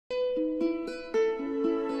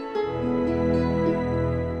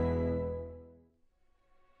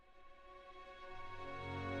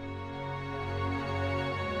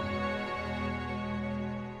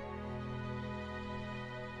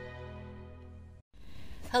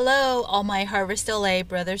Hello, all my Harvest LA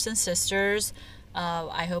brothers and sisters.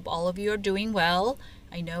 I hope all of you are doing well.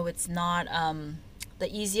 I know it's not the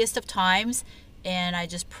easiest of times, and I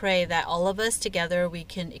just pray that all of us together we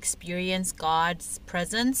can experience God's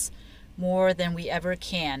presence more than we ever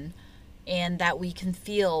can, and that we can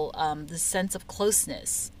feel the sense of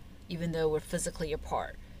closeness even though we're physically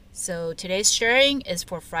apart. So today's sharing is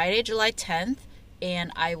for Friday, July 10th, and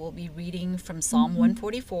I will be reading from Psalm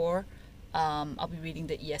 144. I'll be reading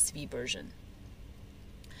the ESV version.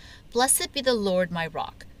 Blessed be the Lord my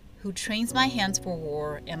rock, who trains my hands for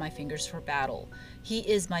war and my fingers for battle. He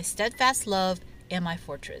is my steadfast love and my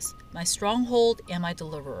fortress, my stronghold and my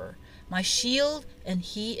deliverer, my shield and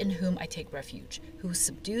he in whom I take refuge, who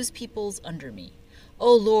subdues peoples under me.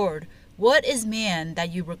 O Lord, what is man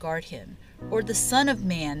that you regard him, or the son of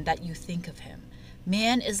man that you think of him?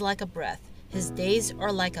 Man is like a breath, his days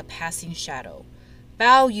are like a passing shadow.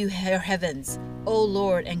 Bow you heavens, O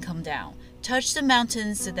Lord, and come down. Touch the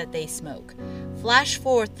mountains so that they smoke. Flash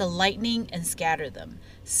forth the lightning and scatter them.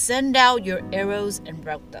 Send out your arrows and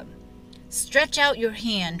rout them. Stretch out your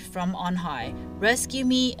hand from on high. Rescue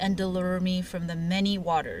me and deliver me from the many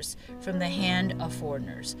waters, from the hand of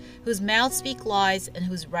foreigners, whose mouths speak lies and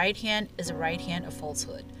whose right hand is a right hand of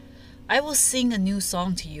falsehood. I will sing a new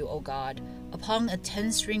song to you, O God. Upon a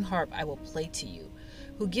 10-string harp I will play to you.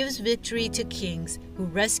 Who gives victory to kings, who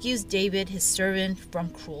rescues David his servant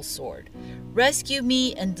from cruel sword. Rescue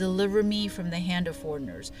me and deliver me from the hand of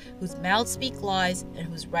foreigners, whose mouths speak lies and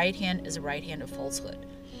whose right hand is a right hand of falsehood.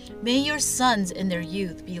 May your sons in their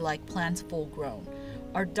youth be like plants full grown,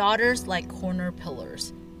 our daughters like corner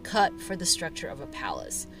pillars, cut for the structure of a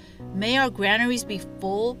palace. May our granaries be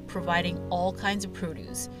full, providing all kinds of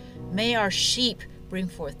produce. May our sheep bring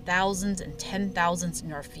forth thousands and 10,000s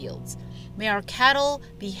in our fields. May our cattle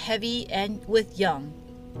be heavy and with young,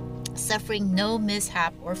 suffering no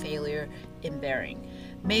mishap or failure in bearing.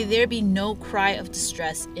 May there be no cry of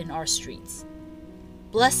distress in our streets.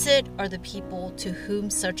 Blessed are the people to whom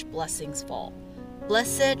such blessings fall.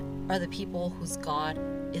 Blessed are the people whose God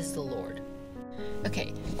is the Lord.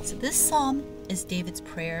 Okay, so this psalm is David's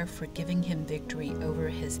prayer for giving him victory over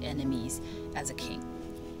his enemies as a king.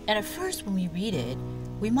 And at first when we read it,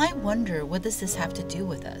 we might wonder, what does this have to do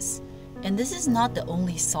with us? And this is not the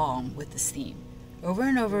only psalm with this theme. Over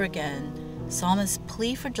and over again, psalmists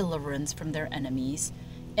plead for deliverance from their enemies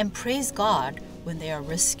and praise God when they are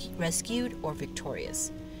rescued or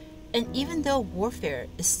victorious. And even though warfare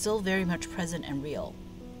is still very much present and real,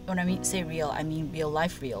 when I say real, I mean real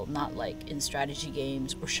life real, not like in strategy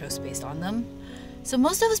games or shows based on them. So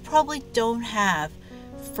most of us probably don't have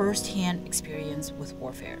first-hand experience with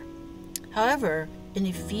warfare. However, in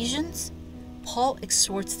Ephesians, Paul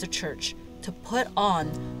exhorts the church to put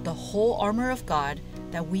on the whole armor of God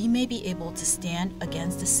that we may be able to stand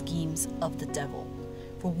against the schemes of the devil.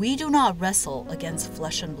 For we do not wrestle against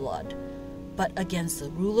flesh and blood, but against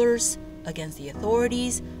the rulers, against the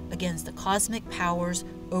authorities, against the cosmic powers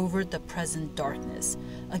over the present darkness,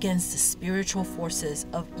 against the spiritual forces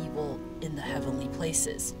of evil in the heavenly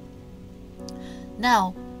places.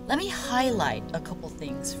 Now, let me highlight a couple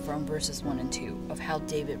things from verses 1 and 2 of how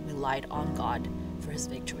David relied on God for his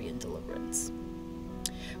victory and deliverance.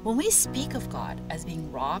 When we speak of God as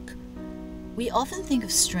being rock, we often think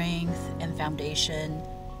of strength and foundation,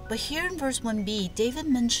 but here in verse 1b, David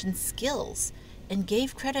mentioned skills and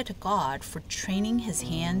gave credit to God for training his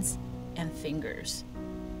hands and fingers.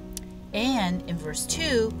 And in verse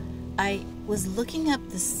 2, I was looking up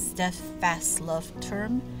the steadfast love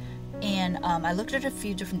term, and I looked at a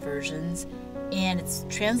few different versions, and it's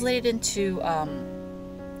translated into,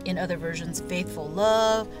 in other versions, faithful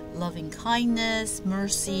love, loving kindness,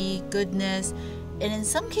 mercy, goodness, and in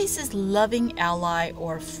some cases, loving ally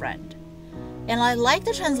or friend. And I like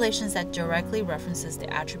the translations that directly references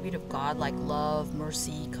the attribute of God, like love,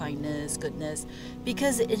 mercy, kindness, goodness,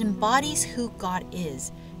 because it embodies who God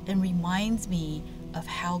is and reminds me of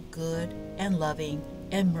how good and loving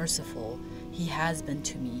and merciful He has been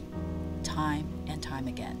to me time and time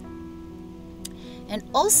again. And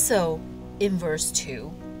also in verse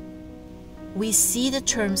 2, we see the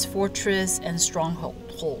terms fortress and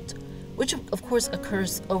stronghold, which of course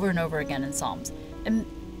occurs over and over again in Psalms. And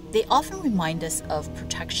they often remind us of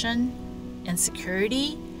protection and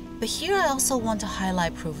security, but here I also want to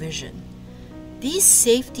highlight provision. These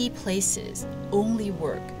safety places only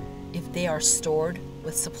work if they are stored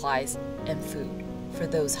with supplies and food for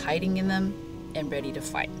those hiding in them and ready to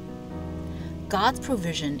fight. God's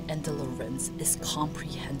provision and deliverance is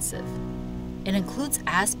comprehensive. It includes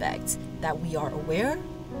aspects that we are aware,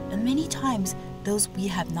 and many times those we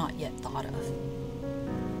have not yet thought of.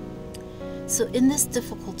 So in this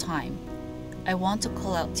difficult time, I want to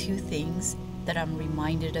call out two things that I'm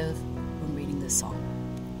reminded of when reading this psalm.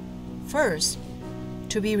 First,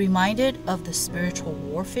 to be reminded of the spiritual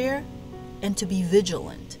warfare and to be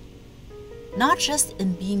vigilant, not just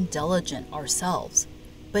in being diligent ourselves,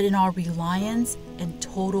 but in our reliance and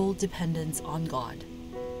total dependence on God.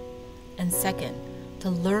 And second, to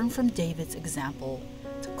learn from David's example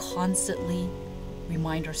to constantly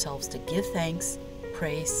remind ourselves to give thanks,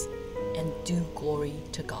 praise, and do glory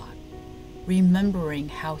to God, remembering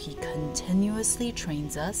how He continuously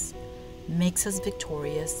trains us, makes us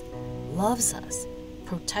victorious, loves us,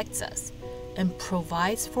 protects us, and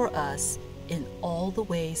provides for us in all the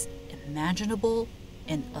ways imaginable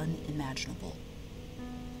and unimaginable.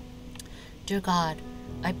 Dear God,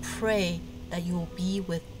 I pray that you will be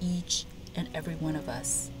with each and every one of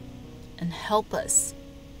us and help us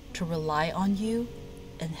to rely on you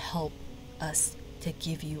and help us to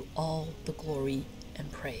give you all the glory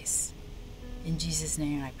and praise. In Jesus'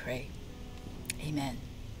 name I pray. Amen.